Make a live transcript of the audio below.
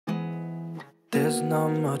There's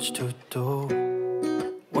not much to do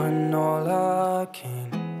when all I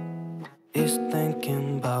can is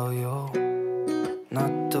thinking about you.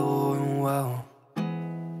 Not doing well,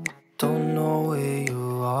 don't know where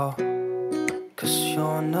you are, 'cause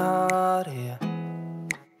you're not here.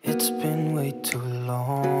 It's been way too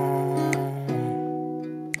long.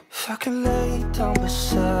 If I could lay down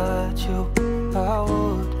beside you, I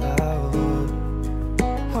would.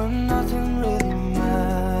 When nothing really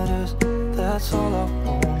matters, that's all I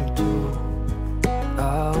wanna do. I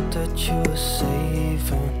hope that you are safe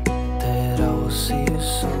and that I will see you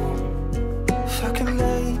soon. If I could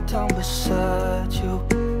lay down beside you,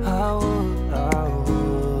 I would.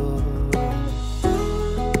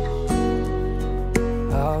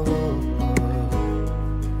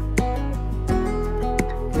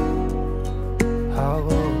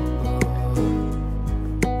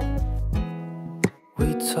 We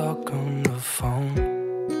talk on the phone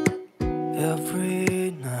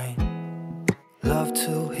every night. Love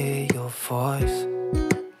to hear your voice.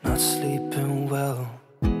 Not sleeping well,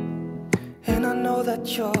 and I know that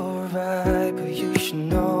you're right, but you should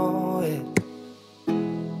know it.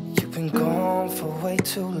 You've been gone for way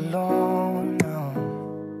too long now.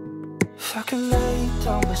 If I could lay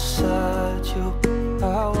down beside you, I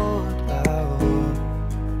would.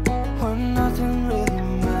 When nothing really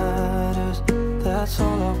matters, that's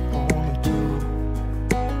all I wanna do.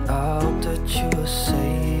 I hope that you are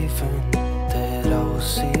safe and that I will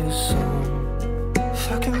see you soon. If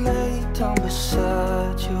I could lay down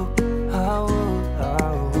beside you, I would.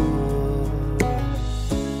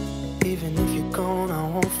 Even if you're gone, I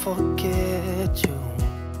won't forget you.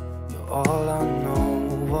 You're all I know,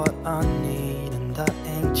 what I need, and that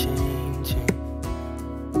ain't changing.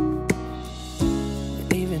 And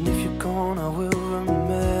even if you're gone, I will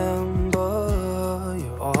remember.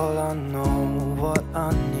 You're all I know, what I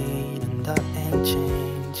need, and that ain't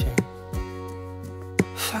changing.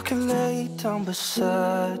 If I could lay down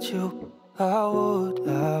beside you, I would.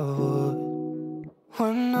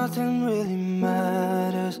 When nothing really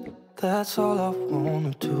matters, that's all I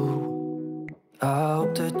wanna do. I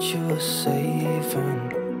hope that you are safe and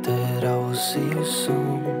that I will see you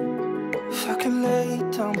soon. If I could lay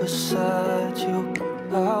down beside you,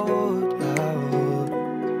 I would.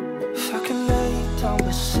 If I could lay down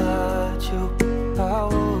beside you, I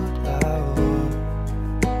would.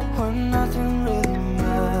 When nothing really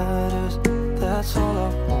matters, that's all I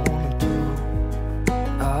wanna do.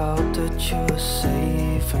 I hope that you are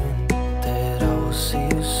safe and